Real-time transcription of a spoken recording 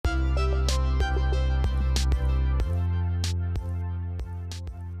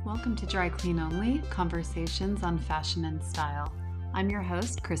Welcome to Dry Clean Only, conversations on fashion and style. I'm your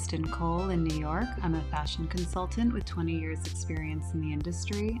host, Kristen Cole in New York. I'm a fashion consultant with 20 years experience in the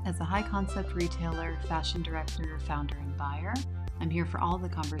industry as a high concept retailer, fashion director, founder, and buyer. I'm here for all the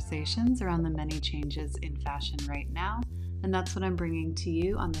conversations around the many changes in fashion right now, and that's what I'm bringing to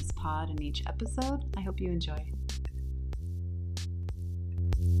you on this pod in each episode. I hope you enjoy.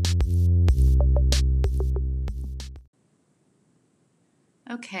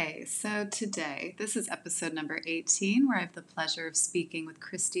 Okay, so today, this is episode number 18, where I have the pleasure of speaking with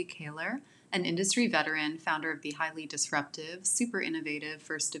Christy Kaler, an industry veteran, founder of the highly disruptive, super innovative,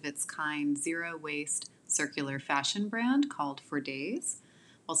 first of its kind, zero waste circular fashion brand called For Days.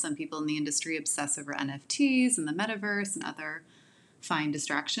 While some people in the industry obsess over NFTs and the metaverse and other fine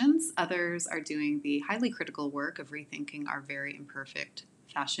distractions, others are doing the highly critical work of rethinking our very imperfect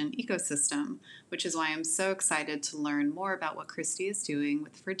fashion ecosystem, which is why I'm so excited to learn more about what Christy is doing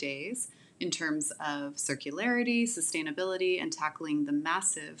with For Days in terms of circularity, sustainability, and tackling the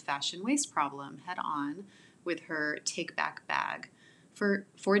massive fashion waste problem head on with her Take Back bag.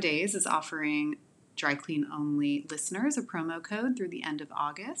 For Days is offering Dry Clean Only listeners a promo code through the end of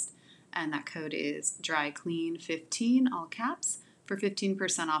August, and that code is DryClean15, all caps, for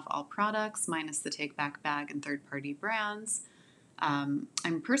 15% off all products, minus the Take Back bag and third-party brands.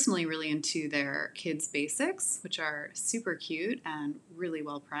 I'm personally really into their kids basics, which are super cute and really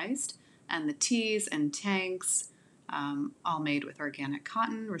well priced, and the tees and tanks, all made with organic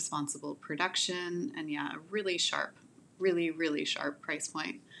cotton, responsible production, and a really sharp, really sharp price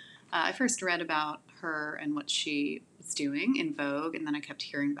point. I first read about her and what she was doing in Vogue, and then I kept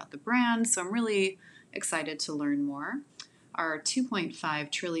hearing about the brand, so I'm really excited to learn more. Our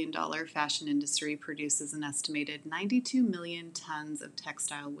 $2.5 trillion fashion industry produces an estimated 92 million tons of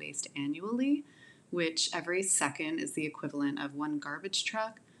textile waste annually, which every second is the equivalent of one garbage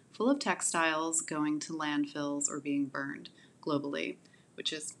truck full of textiles going to landfills or being burned globally,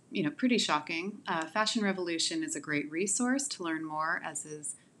 which is, pretty shocking. Fashion Revolution is a great resource to learn more, as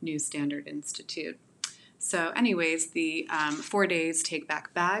is New Standard Institute. So anyways, the 4 Days Take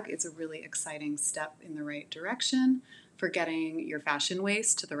Back bag is a really exciting step in the right direction for getting your fashion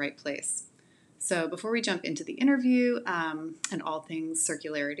waste to the right place. So before we jump into the interview and all things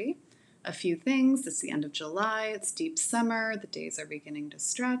circularity, a few things. It's the end of July. It's deep summer. The days are beginning to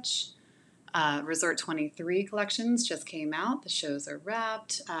stretch. Resort 23 collections just came out. The shows are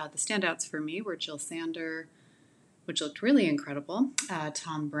wrapped. The standouts for me were Jill Sander, which looked really incredible,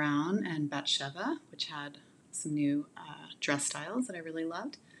 Tom Brown, and Batsheva, which had some new dress styles that I really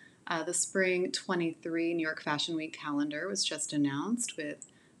loved. The Spring 23 New York Fashion Week calendar was just announced with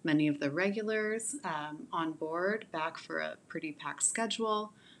many of the regulars on board, back for a pretty packed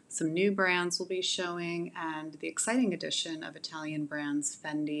schedule. Some new brands will be showing, and the exciting addition of Italian brands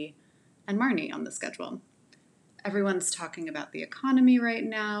Fendi and Marni on the schedule. Everyone's talking about the economy right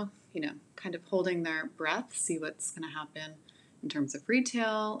now, kind of holding their breath, see what's going to happen in terms of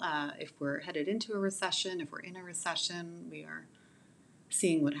retail. If we're headed into a recession, if we're in a recession, we are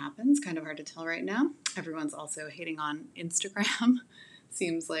seeing what happens. Kind of hard to tell right now. Everyone's also hating on Instagram.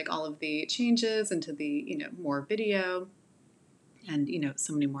 Seems like all of the changes into the, more video and,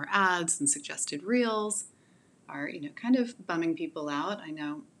 so many more ads and suggested reels are, kind of bumming people out. I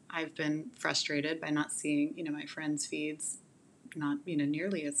know I've been frustrated by not seeing, my friends' feeds, not,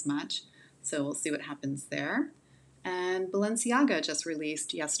 nearly as much. So we'll see what happens there. And Balenciaga just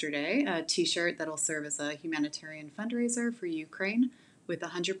released yesterday a t-shirt that'll serve as a humanitarian fundraiser for Ukraine, with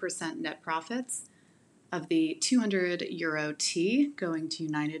 100% net profits of the €200 tee going to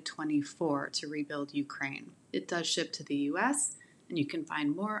United 24 to rebuild Ukraine. It does ship to the US, and you can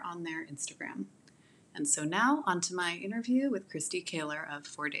find more on their Instagram. And so now, on to my interview with Christy Kaler of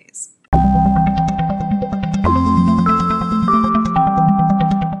For Days.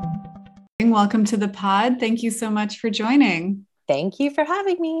 Welcome to the pod. Thank you so much for joining. Thank you for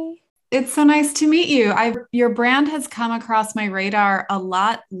having me. It's so nice to meet you. Your brand has come across my radar a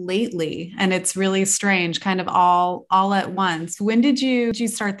lot lately, and it's really strange, kind of all at once. When did you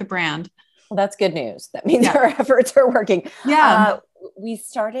start the brand? Well, that's good news. That means our efforts are working. Yeah. We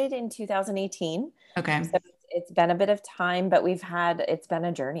started in 2018. Okay. So it's been a bit of time, but it's been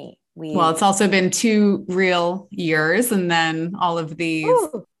a journey. It's also been 2 real years, and then all of these,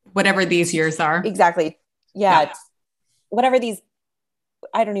 whatever these years are. Exactly. Yeah. Whatever these,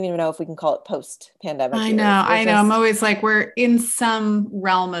 I don't even know if we can call it post-pandemic. I know. I'm always like, we're in some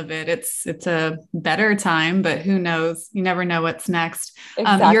realm of it. It's a better time, but who knows? You never know what's next.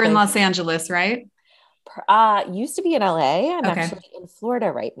 Exactly. You're in Los Angeles, right? Used to be in LA. I'm Okay. actually in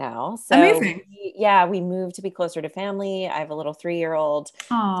Florida right now. So Amazing. yeah, we moved to be closer to family. I have a little 3-year-old.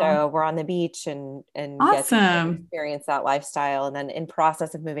 Aw, So we're on the beach and get to kind of awesome. experience that lifestyle, and then in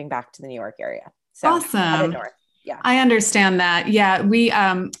process of moving back to the New York area. So headed Awesome. north. Yeah. I understand that. Yeah, we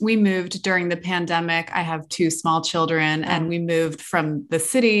moved during the pandemic. I have two small children and Oh, we moved from the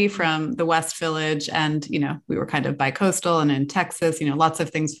city, from the West Village, and we were kind of bi-coastal and in Texas, lots of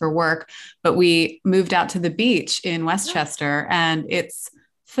things for work, but we moved out to the beach in Westchester and it's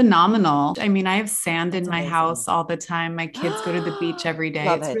phenomenal. I mean, I have sand in that's my amazing. house all the time. My kids go to the beach every day.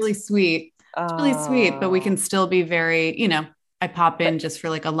 Love It's it. really sweet. It's really sweet, but we can Oh, still be very, I pop in but just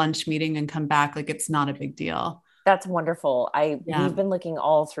for like a lunch meeting and come back. Like it's not a big deal. that's wonderful. Yeah. We've been looking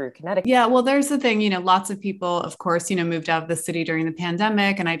all through Connecticut. Yeah. Well, there's the thing, lots of people, of course, moved out of the city during the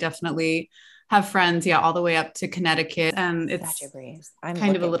pandemic. And I definitely have friends, yeah, all the way up to Connecticut. And Such a it's breeze. I'm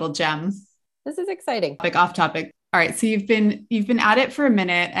kind of a looking. little gem. This is exciting. Like off topic. All right. So you've been at it for a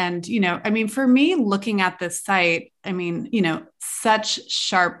minute. And, I mean, for me, looking at this site, I mean, such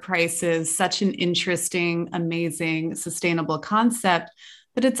sharp prices, such an interesting, amazing, sustainable concept.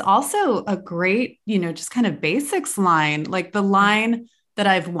 But it's also a great, just kind of basics line, like the line that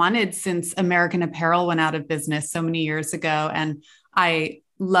I've wanted since American Apparel went out of business so many years ago. And I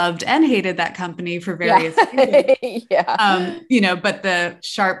loved and hated that company for Yeah. various reasons. Yeah. But the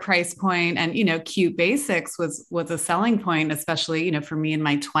sharp price point and cute basics was a selling point, especially for me in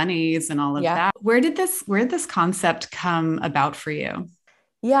my 20s and all of Yeah. that. Where did this concept come about for you?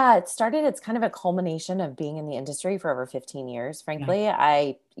 Yeah, it's kind of a culmination of being in the industry for over 15 years, Yeah, frankly.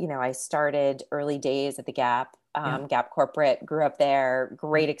 I started early days at the Gap, yeah, Gap Corporate, grew up there,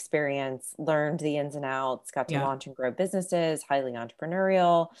 great experience, learned the ins and outs, got to yeah, launch and grow businesses, highly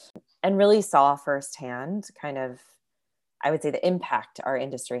entrepreneurial, and really saw firsthand kind of, I would say, the impact our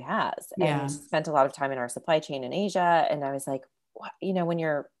industry has, and yeah, spent a lot of time in our supply chain in Asia. And I was like, what, when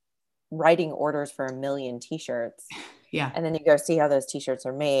you're writing orders for 1 million t-shirts, yeah, and then you go see how those t-shirts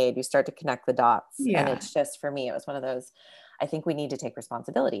are made, you start to connect the dots. And yeah, it's just, for me, it was one of those, I think we need to take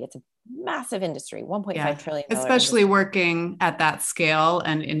responsibility. It's a massive industry, yeah. 1.5 trillion dollar Especially industry. working at that scale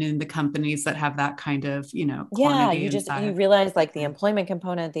and in the companies that have that kind of Yeah, quantity you and just, size. you realize like the employment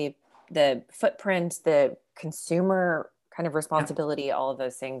component, the footprint, the consumer kind of Yeah. responsibility, all of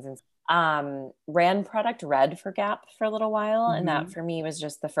those things. And ran product red for Gap for a little while, and that Hmm. for me was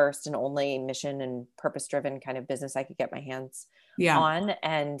just the first and only mission and purpose driven kind of business I could get my hands Yeah. on,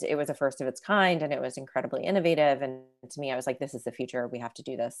 and it was a first of its kind, and it was incredibly innovative. And to me, I was like, this is the future. We have to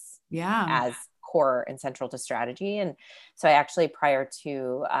do this Yeah. as core and central to strategy. And so I actually, prior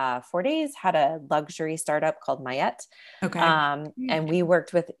to 4 days, had a luxury startup called Mayette. Okay. And we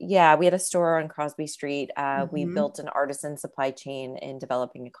worked with, yeah, we had a store on Crosby Street. We Mm-hmm. built an artisan supply chain in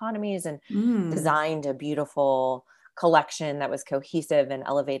developing economies and Mm. designed a beautiful collection that was cohesive and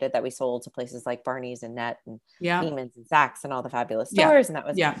elevated, that we sold to places like Barney's and Net and Yeah. Neiman's and Saks and all the fabulous Yeah. stores. And that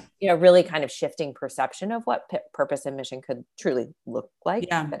was, Yeah. really kind of shifting perception of what purpose and mission could truly look like,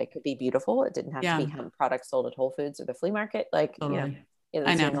 Yeah. that it could be beautiful. It didn't have to be Yeah. hemp products sold at Whole Foods or the flea market. Like, Totally.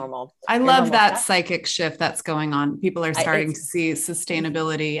 I it's know. I your love normal that stuff. psychic shift that's going on. People are starting It's to see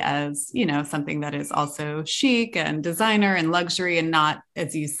sustainability as, something that is also chic and designer and luxury and not,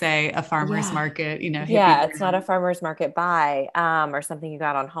 as you say, a farmer's Yeah. market, hippie Yeah. It's not a brand. farmer's market buy, or something you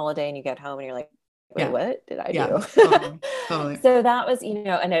got on holiday and you get home and you're like, wait, Yeah. what did I Yeah. do? Totally. Totally. So that was,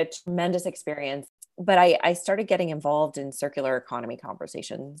 and a tremendous experience. But I started getting involved in circular economy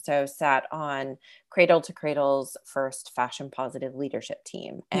conversations. So sat on Cradle to Cradle's first fashion positive leadership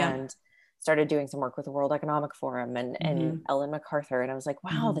team, Yeah. and started doing some work with the World Economic Forum and Mm-hmm. Ellen MacArthur. And I was like,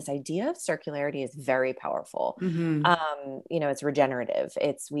 wow, Mm-hmm. this idea of circularity is very powerful. Mm-hmm. It's regenerative.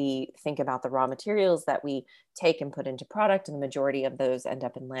 We think about the raw materials that we take and put into product, and the majority of those end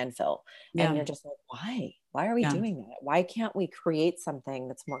up in landfill. And Yeah. you're just like, why? Why are we Yeah. doing that? Why can't we create something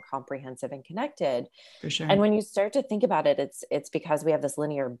that's more comprehensive and connected? For And sure. when you start to think about it, it's because we have this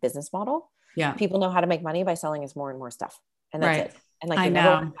linear business model. Yeah. People know how to make money by selling us more and more stuff. And that's Right. it. And like I they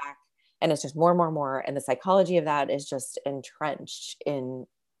never went know. back. And it's just more and more and more. And the psychology of that is just entrenched in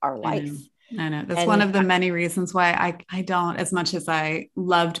our I know. life. I know. That's one And of the many reasons why I don't, as much as I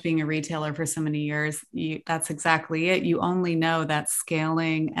loved being a retailer for so many years, that's exactly it. You only know that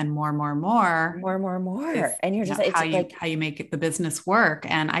scaling and more more and more and is more. And you're just, how it's you like, how you make it, the business work.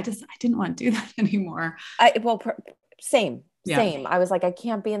 And I didn't want to do that anymore. well, same, Yeah. same. I was like, I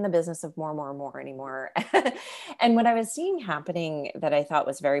can't be in the business of more and more and more anymore. And what I was seeing happening that I thought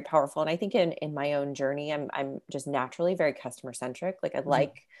was very powerful, and I think in my own journey, I'm just naturally very customer centric. Like I Mhm.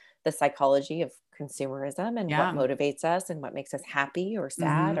 like the psychology of consumerism and what Yeah. motivates us and what makes us happy or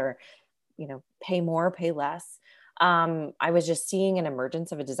sad Hmm. or pay more, pay less. I was just seeing an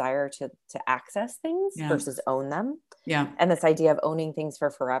emergence of a desire to access things versus own them. Yeah. And this idea of owning things for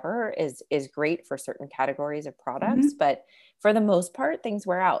forever is great for certain categories of products, but for the most part, things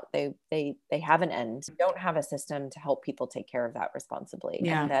wear out. They have an end. We don't have a system to help people take care of that responsibly.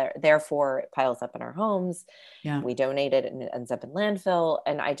 Yeah. And therefore it piles up in our homes. Yeah. We donate it and it ends up in landfill.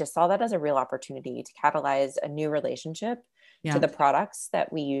 And I just saw that as a real opportunity to catalyze a new relationship to the products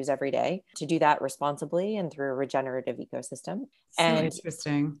that we use every day, to do that responsibly and through a regenerative ecosystem. So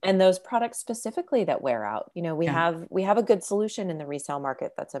interesting. And those products specifically that wear out, we have a good solution in the resale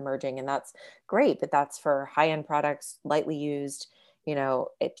market that's emerging, and that's great, but that's for high-end products, lightly used,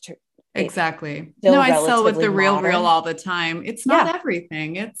 exactly. No, I sell with the Real all the time. It's not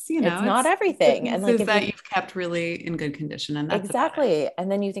everything. It's, it's not everything. And like that you've kept really in good condition. And that's exactly.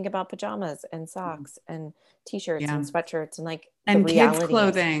 And then you think about pajamas and socks and t-shirts and sweatshirts and kids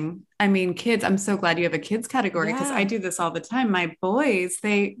clothing. I mean, kids, I'm so glad you have a kids category because I do this all the time. My boys,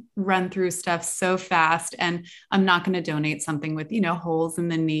 they run through stuff so fast, and I'm not going to donate something with, holes in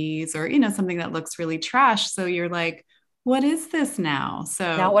the knees or, something that looks really trash. So you're like, what is this now?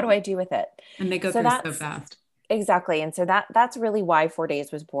 So now what do I do with it? And they go through so fast. Exactly. And so that's really why 4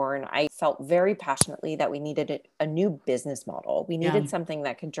 Days was born. I felt very passionately that we needed a new business model. We needed something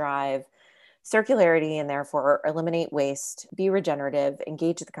that could drive circularity and therefore eliminate waste, be regenerative,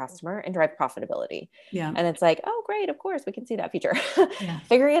 engage the customer, and drive profitability. Yeah. And it's like, oh, great. Of course, we can see that feature.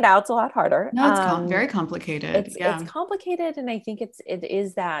 Figuring it out's a lot harder. No, it's very complicated. It's complicated. And I think it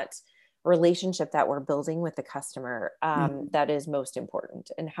is that relationship that we're building with the customer that is most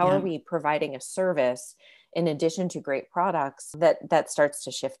important. And how are we providing a service in addition to great products that starts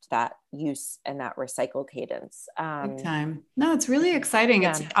to shift that use and that recycle cadence? Big time. No, it's really exciting.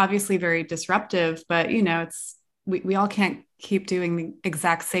 It's obviously very disruptive, but it's we all can't keep doing the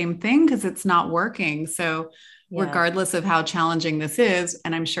exact same thing because it's not working. So regardless of how challenging this is,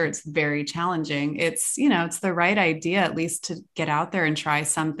 and I'm sure it's very challenging, it's, it's the right idea at least to get out there and try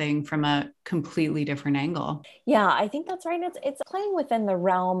something from a completely different angle. Yeah, I think that's right. It's playing within the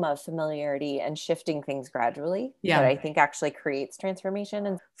realm of familiarity and shifting things gradually that I think actually creates transformation.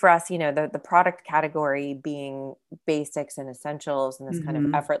 And for us, the product category being basics and essentials and this kind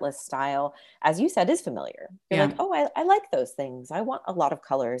of effortless style, as you said, is familiar. You're like, oh, I like those things. I want a lot of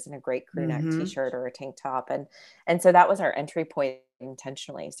colors in a great crew neck t-shirt or a tank top. And so that was our entry point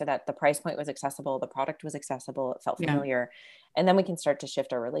intentionally, so that the price point was accessible, the product was accessible, it felt familiar. And then we can start to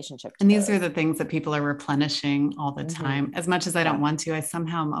shift our relationship. And these are the things that people are replenishing all the time. As much as I don't want to, I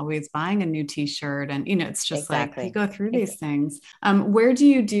somehow am always buying a new t-shirt. And, it's just like you go through these things. Where do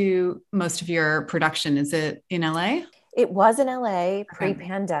you do most of your production? Is it in LA? It was in LA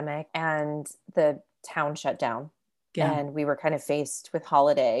pre-pandemic, and the town shut down. Yeah. And we were kind of faced with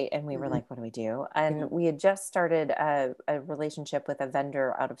holiday, and we were like, what do we do? And we had just started a relationship with a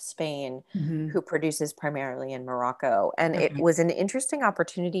vendor out of Spain who produces primarily in Morocco. And it was an interesting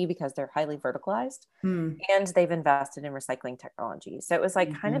opportunity because they're highly verticalized and they've invested in recycling technology. So it was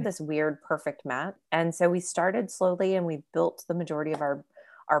like kind of this weird, perfect match. And so we started slowly, and we built the majority of our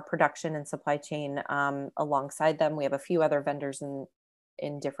production and supply chain alongside them. We have a few other vendors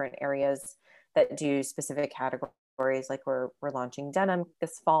in different areas that do specific categories. Like we're launching denim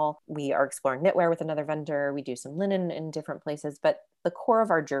this fall. We are exploring knitwear with another vendor. We do some linen in different places, but the core of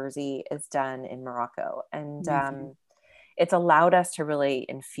our jersey is done in Morocco. And it's allowed us to really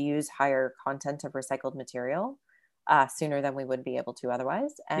infuse higher content of recycled material sooner than we would be able to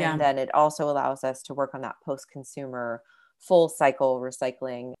otherwise. And then it also allows us to work on that post-consumer full cycle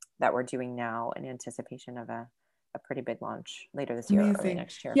recycling that we're doing now in anticipation of a pretty big launch later this year or early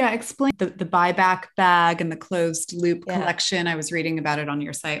next year. Yeah, explain the buyback bag and the closed loop collection. I was reading about it on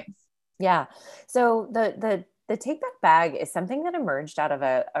your site. Yeah. So the take back bag is something that emerged out of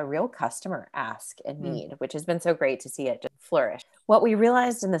a real customer ask and need, which has been so great to see it just flourish. What we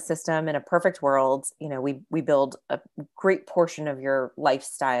realized in the system, in a perfect world, we build a great portion of your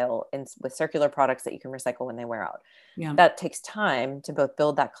lifestyle with circular products that you can recycle when they wear out. Yeah. That takes time to both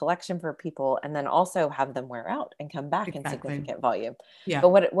build that collection for people and then also have them wear out and come back in significant volume. Yeah.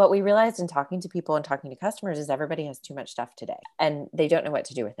 But what we realized in talking to people and talking to customers is everybody has too much stuff today and they don't know what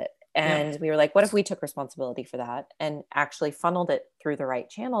to do with it. And we were like, what if we took responsibility for that and actually funneled it through the right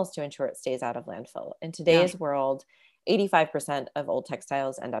channels to ensure it stays out of landfill? In today's world, 85% of old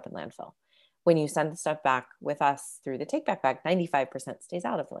textiles end up in landfill. When you send the stuff back with us through the take back bag, 95% stays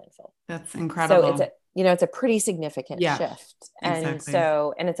out of landfill. That's incredible. So it's a pretty significant Yeah, shift. And exactly.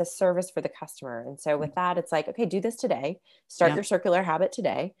 so, and it's a service for the customer. And so with that, it's like, okay, do this today, start Yeah. your circular habit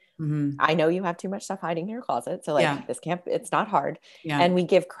today. Hmm. I know you have too much stuff hiding in your closet. So Yeah. like it's not hard. Yeah. And we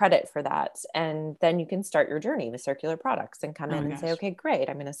give credit for that. And then you can start your journey with circular products and come Oh in my and say, gosh. okay, great.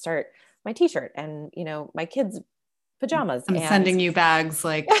 I'm going to start my t-shirt and, my kids' pajamas. I'm And sending you bags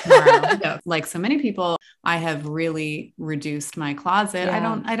like tomorrow. Yeah. Like so many people, I have really reduced my closet.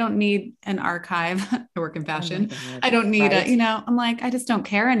 yeah. I don't need an archive. I work in Oh my fashion. God. I don't need Right. I'm like, I just don't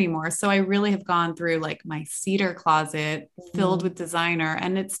care anymore. So I really have gone through like my cedar closet filled Mhm. with designer.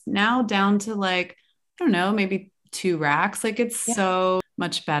 And it's now down to like, I don't know, maybe 2 racks. Like it's Yeah. so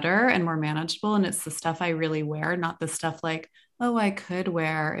much better and more manageable. And it's the stuff I really wear, not the stuff like, oh, I could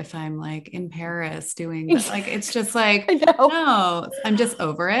wear if I'm like in Paris doing that. Like, it's just like, I know. no, I'm just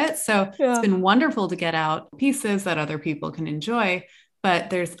over it. So it's Yeah. been wonderful to get out pieces that other people can enjoy. But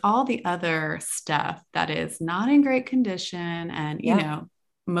there's all the other stuff that is not in great condition and, Yeah.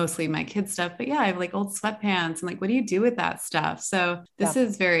 mostly my kids' stuff. But yeah, I have like old sweatpants and like, what do you do with that stuff? So Yeah. this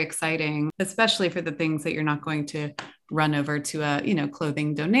is very exciting, especially for the things that you're not going to run over to a,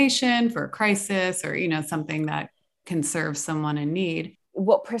 clothing donation for a crisis or, something that can serve someone in need.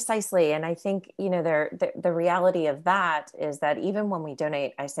 Well, precisely. And I think, the reality of that is that even when we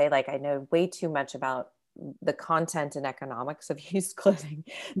donate, I say, like, I know way too much about the content and economics of used clothing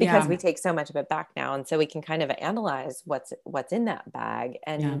because Yeah. we take so much of it back now. And so we can kind of analyze what's in that bag.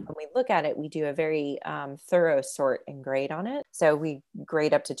 And Yeah. when we look at it, we do a very thorough sort and grade on it. So we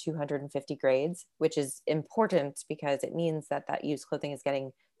grade up to 250 grades, which is important because it means that used clothing is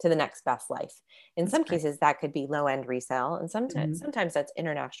getting to the next best life. In That's some great. cases, that could be low end resale, and Mhm. sometimes that's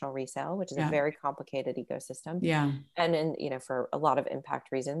international resale, which is a Yeah. very complicated ecosystem. Yeah. And for a lot of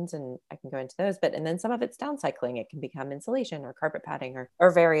impact reasons, and I can go into those. But and then some of it's downcycling. It can become insulation or carpet padding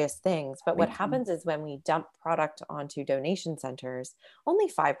or various things. But what Amazing. happens is when we dump product onto donation centers, only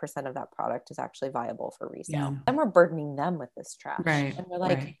 5% of that product is actually viable for Yeah. resale. And we're burdening them with this trash, Right. and we're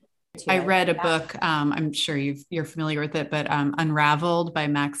like, Right. I and read a that, book. I'm sure you're familiar with it, but Unraveled by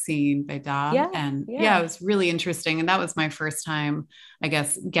Maxine Vedab, yeah, and yeah, it yeah. was really interesting. And that was my first time, I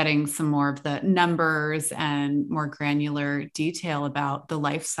guess, getting some more of the numbers and more granular detail about the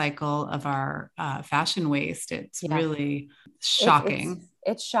life cycle of our fashion waste. It's Yeah. really It's it's shocking.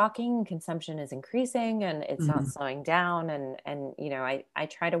 it's shocking. Consumption is increasing and it's not Mhm. slowing down. And I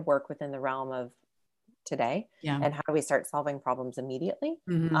try to work within the realm of today Yeah. and how do we start solving problems immediately,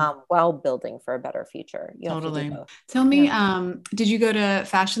 Mhm. while building for a better future. You have to do Totally. both. Tell Yeah. me, did you go to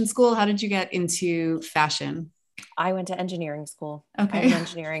fashion school? How did you get into fashion? I went to engineering school. I have Okay. an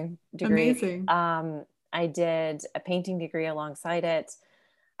engineering degree. Amazing. I did a painting degree alongside it.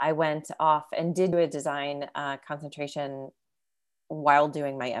 I went off and did a design concentration while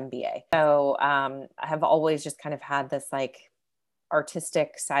doing my MBA. So I have always just kind of had this like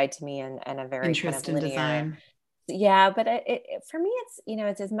artistic side to me, and a very kind of Interest in linear. design. Yeah, but for me,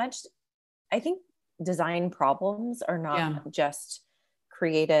 it's as much, I think design problems are not Yeah. just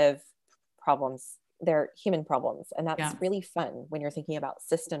creative problems, they're human problems. And Yeah. that's really fun when you're thinking about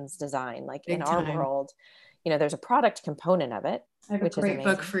systems design. Like in Big our time. world, there's a product component of it, I have a which is great book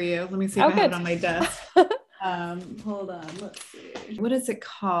amazing. for you. Let me see if Oh, I have it good. on my desk. Hold on. Let's see. What is it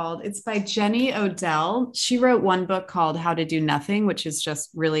called? It's by Jenny Odell. She wrote one book called How to Do Nothing, which is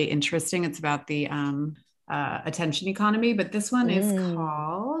just really interesting. It's about the attention economy, but this one is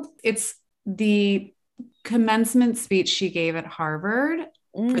Mm, it's the commencement speech she gave at Harvard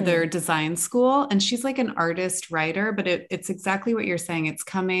for their mm. design school. And she's like an artist writer, but it's exactly what you're saying. It's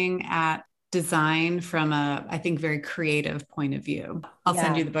coming at design from a, I think, very creative point of view. I'll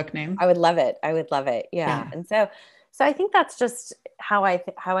send Yeah, you the book I name. would love it. I would love it. Yeah. Yeah. And so I think that's just how I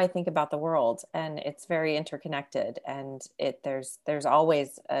think about the world, and it's very interconnected, and there's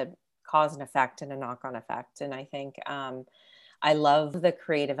always a cause and effect and a knock-on effect. And I think I love the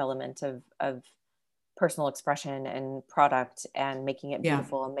creative element of personal expression and product and making it Yeah.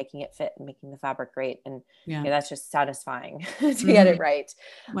 beautiful and making it fit and making the fabric great. And Yeah. that's just satisfying to get it Mhm. right.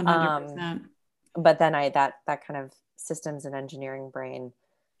 Um, 100%. but then that kind of systems and engineering brain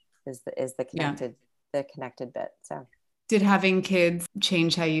is Yeah. the connected bit. So Did having kids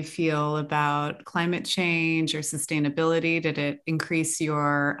change how you feel about climate change or sustainability? Did it increase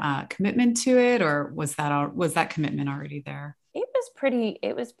your commitment to it, or was that commitment already there?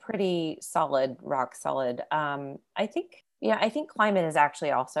 it was pretty solid, rock solid. I think, yeah, I think climate is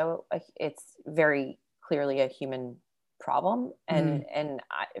actually also it's very clearly a human problem. and Mm, and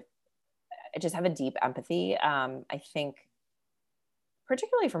I just have a deep empathy. I think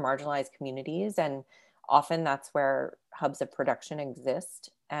particularly for marginalized communities, and often that's where hubs of production exist.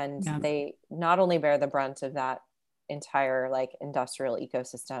 and Yeah. they not only bear the brunt of that entire like industrial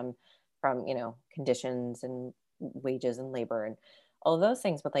ecosystem from, you know, conditions and wages and labor and all of those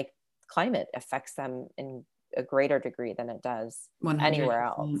things, but like climate affects them in a greater degree than it does 100%. anywhere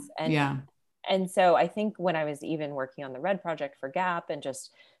else. Yeah. And so I think when I was even working on the Red Project for Gap and just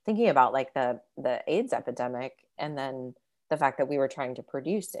thinking about like the AIDS epidemic, and then the fact that we were trying to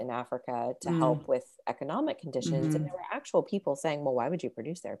produce in Africa to help with economic conditions, and there were actual people saying, well, why would you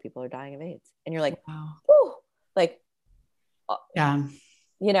produce there? People are dying of AIDS. And you're like, Wow. whew, like, Yeah.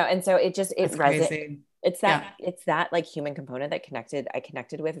 you know, and so it Crazy. it's that like human component that I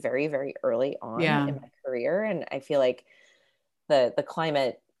connected with very, very early on in my career. And I feel like the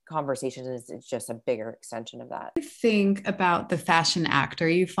climate conversation is just a bigger extension of that. What do you think about the Fashion Act? Are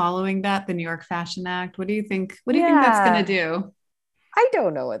you following that, the New York Fashion Act? What do you think? What do you think that's going to do? I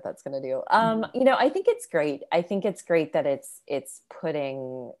don't know what that's going to do. You know, I think it's great. I think it's great that it's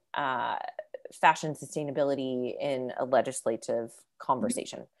putting fashion sustainability in a legislative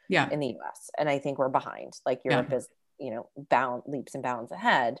conversation in the US. And I think we're behind. Like Europe is, you know, leaps and bounds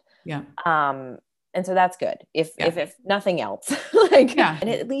ahead. Yeah. And so that's good. If nothing else, like, and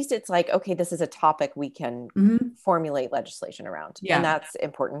at least it's like, okay, this is a topic we can formulate legislation around. Yeah. And that's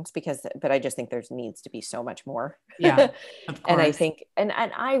important but I just think there's needs to be so much more. Yeah. Of course. And I think, and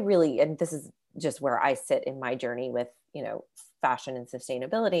I really, and this is just where I sit in my journey with, you know, fashion and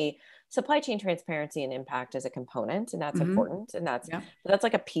sustainability, supply chain transparency and impact is a component, and that's important. And that's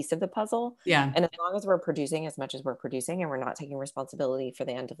like a piece of the puzzle. Yeah. And as long as we're producing as much as we're producing and we're not taking responsibility for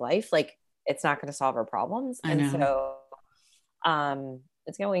the end of life, like, it's not going to solve our problems. So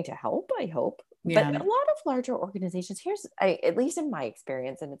it's going to help, I hope. But a lot of larger organizations, at least in my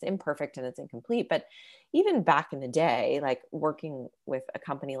experience, and it's imperfect and it's incomplete, but even back in the day, like working with a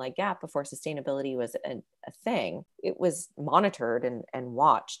company like Gap before sustainability was a thing, it was monitored and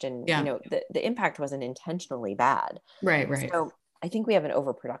watched. And, you know, the impact wasn't intentionally bad. Right. So I think we have an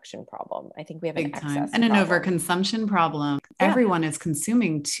overproduction problem. I think we have an excess and an overconsumption problem. Yeah. Everyone is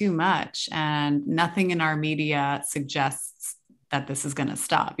consuming too much, and nothing in our media suggests that this is going to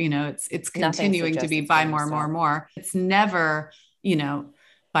stop. You know, it's continuing to be buy more, more, more. It's never, you know,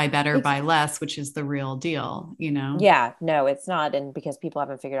 buy better, buy less, which is the real deal, you know? Yeah, no, it's not. And because people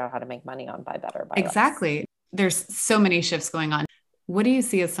haven't figured out how to make money on buy better, buy less. Exactly. There's so many shifts going on. What do you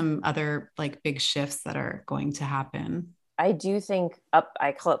see as some other like big shifts that are going to happen? I do think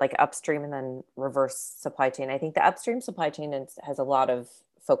I call it like upstream and then reverse supply chain. I think the upstream supply chain has a lot of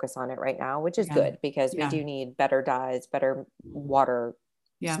focus on it right now, which is good because we do need better dyes, better water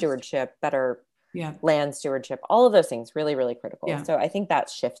stewardship, better land stewardship, all of those things really, really critical. Yeah. So I think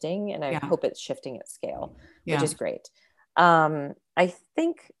that's shifting, and I hope it's shifting at scale, which is great. I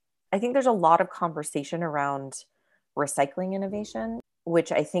think there's a lot of conversation around recycling innovation,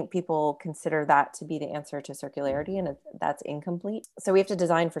 which I think people consider that to be the answer to circularity, and that's incomplete. So we have to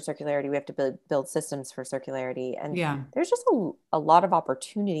design for circularity. We have to build systems for circularity. And there's just a lot of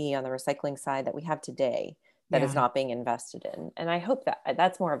opportunity on the recycling side that we have today that is not being invested in. And I hope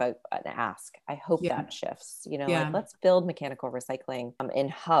that's more of an ask. I hope that shifts, you know, like let's build mechanical recycling in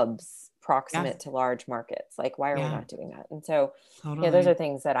hubs proximate to large markets. Like, why are we not doing that? And so, those are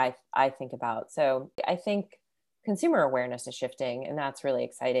things that I think about. So I think consumer awareness is shifting, and that's really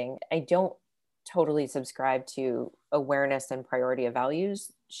exciting. I don't totally subscribe to awareness and priority of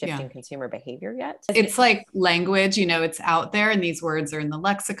values shifting consumer behavior yet. It's like language, you know, it's out there and these words are in the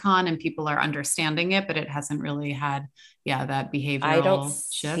lexicon and people are understanding it, but it hasn't really had, that behavioral I don't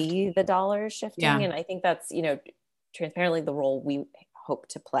shift. See the dollars shifting. And I think that's, you know, transparently the role we hope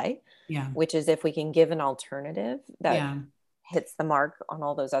to play, which is if we can give an alternative that hits the mark on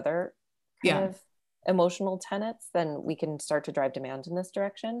all those other kind of emotional tenets, then we can start to drive demand in this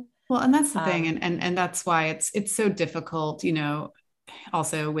direction. Well, and that's the thing. And that's why it's so difficult, you know,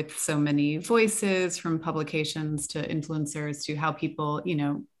 also with so many voices from publications to influencers to how people, you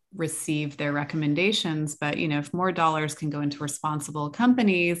know, receive their recommendations. But, you know, if more dollars can go into responsible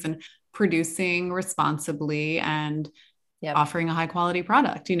companies and producing responsibly and offering a high quality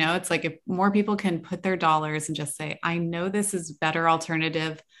product, you know, it's like if more people can put their dollars and just say, I know this is better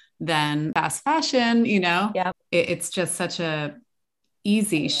alternative than fast fashion, you know, it's just such a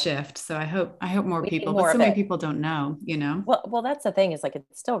easy shift. So I hope more people, but so many people don't know, you know? Well, that's the thing is like,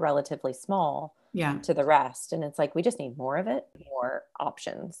 it's still relatively small to the rest. And it's like, we just need more of it, more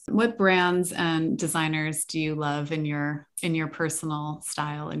options. What brands and designers do you love in your personal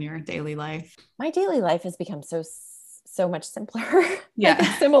style, in your daily life? My daily life has become so much simpler.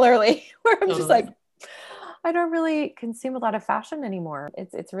 Similarly, where I'm just like, I don't really consume a lot of fashion anymore.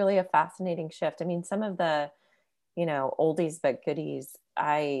 It's really a fascinating shift. I mean, some of the oldies but goodies.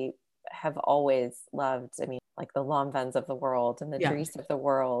 I have always loved, I mean, like the Lanvins of the world and the Yeah. Dries of the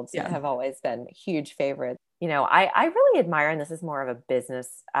world Yeah. have always been huge favorites. I really admire, and this is more of a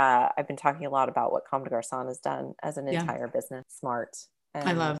business. I've been talking a lot about what Comme des Garçons has done as an entire business, smart.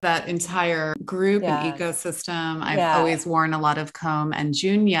 I love that entire group and ecosystem. I've always worn a lot of Comme and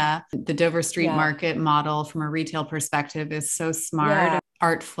Junia. The Dover Street Market model from a retail perspective is so smart, and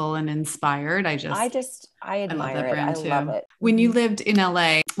artful, and inspired. I admire love that it. brand I too. love it. When you lived in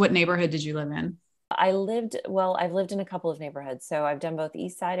LA, what neighborhood did you live in? I've lived in a couple of neighborhoods. So I've done both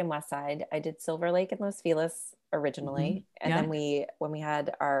East Side and West Side. I did Silver Lake and Los Feliz originally. And then when we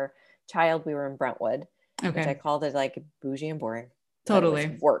had our child, we were in Brentwood, which I called it like bougie and boring.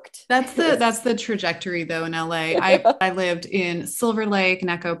 Totally worked. That's the trajectory though in LA. I lived in Silver Lake,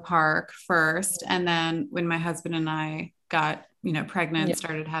 Necco Park first. And then when my husband and I got, pregnant,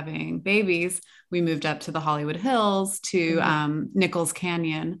 started having babies, we moved up to the Hollywood Hills to Nichols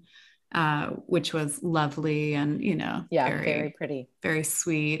Canyon, which was lovely and, very pretty, very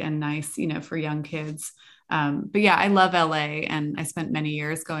sweet and nice, for young kids. But yeah, I love LA, and I spent many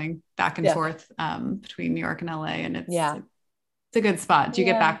years going back and forth between New York and LA, and it's a good spot. Do you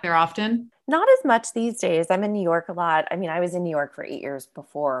get back there often? Not as much these days. I'm in New York a lot. I mean, I was in New York for 8 years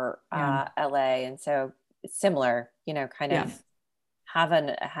before LA. And so it's similar, kind of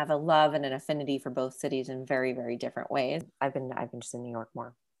have a love and an affinity for both cities in very, very different ways. I've been just in New York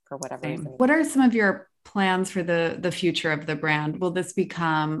more for whatever reason. What are some of your plans for the future of the brand? Will this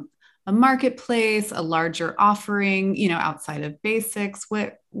become a marketplace, a larger offering, outside of basics?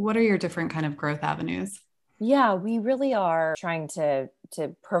 What are your different kind of growth avenues? Yeah, we really are trying to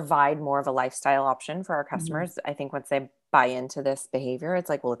provide more of a lifestyle option for our customers. I think once they buy into this behavior, it's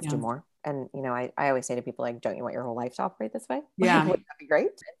like, well, let's do more. And, I always say to people, like, don't you want your whole life to operate this way? Yeah. Wouldn't that be great?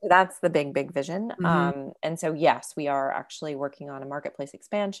 That's the big, big vision. And so, yes, we are actually working on a marketplace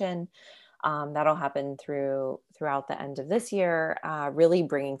expansion. That'll happen throughout the end of this year, really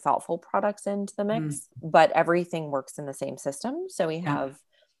bringing thoughtful products into the mix, but everything works in the same system. So we have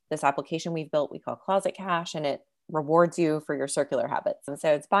this application we've built, we call Closet Cash, and it rewards you for your circular habits. And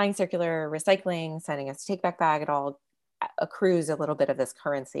so it's buying circular, recycling, sending us a take back bag. It all accrues a little bit of this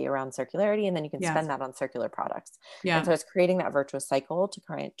currency around circularity, and then you can spend that on circular products. And so it's creating that virtuous cycle to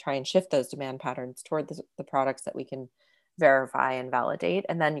try and shift those demand patterns toward the products that we can verify and validate,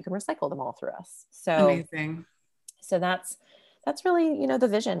 and then you can recycle them all through us. So amazing. So that's really, the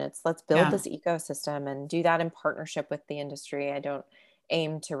vision. It's let's build this ecosystem and do that in partnership with the industry. I don't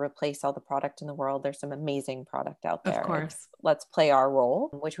aim to replace all the product in the world. There's some amazing product out there. Of course. Let's play our role,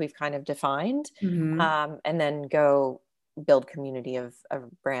 which we've kind of defined, and then go build community of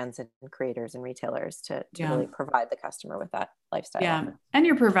brands and creators and retailers to really provide the customer with that lifestyle. Yeah. And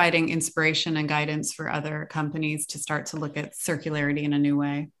you're providing inspiration and guidance for other companies to start to look at circularity in a new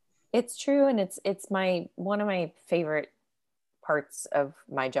way. It's true. And it's one of my favorite parts of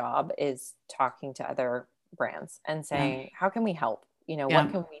my job is talking to other brands and saying, how can we help?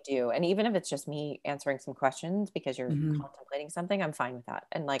 What can we do? And even if it's just me answering some questions because you're contemplating something, I'm fine with that.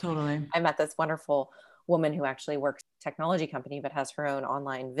 And totally. I met this wonderful woman who actually works at a technology company, but has her own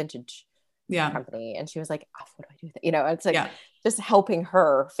online vintage company. And she was like, what do I do with it? It's like just helping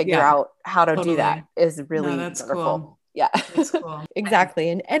her figure out how to do that is really wonderful. Cool. Yeah, that's cool. Exactly.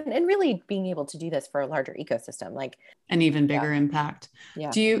 And really being able to do this for a larger ecosystem, like an even bigger impact.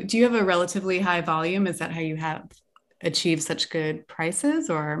 Yeah. Do you have a relatively high volume? Is that how you have achieved such good prices,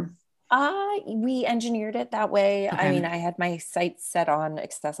 or? We engineered it that way. Okay. I mean, I had my sights set on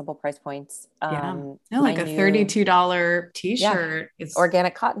accessible price points. Like a $32 t-shirt is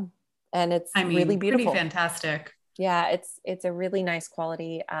organic cotton, and it's really beautiful. Pretty fantastic. Yeah, it's a really nice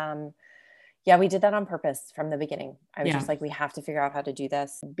quality. We did that on purpose from the beginning. I was just like, we have to figure out how to do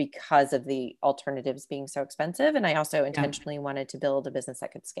this because of the alternatives being so expensive. And I also intentionally wanted to build a business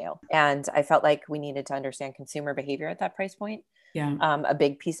that could scale. And I felt like we needed to understand consumer behavior at that price point. Yeah. A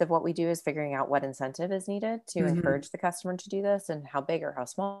big piece of what we do is figuring out what incentive is needed to encourage the customer to do this, and how big or how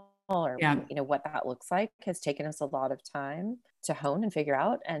small or what that looks like has taken us a lot of time to hone and figure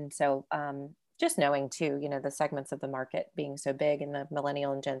out. And so, just knowing too, the segments of the market being so big in the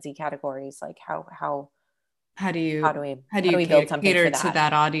millennial and Gen Z categories, like how do we build something cater for that? To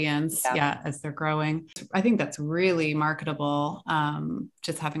that audience? As they're growing. I think that's really marketable.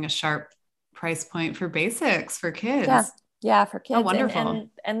 Just having a sharp price point for basics for kids. Yeah, for kids. Oh, wonderful.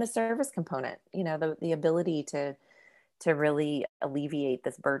 And the service component, the ability to really alleviate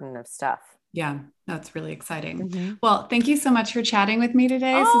this burden of stuff. Yeah, that's really exciting. Mhm. Well, thank you so much for chatting with me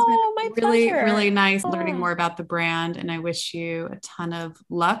today. This has been Oh, my really, pleasure. really nice learning Ah. more about the brand, and I wish you a ton of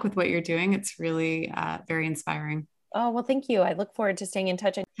luck with what you're doing. It's really very inspiring. Oh, well, thank you. I look forward to staying in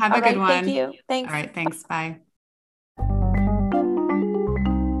touch. Have All a good right. Thank one. you. All Thanks. right, thanks. Bye.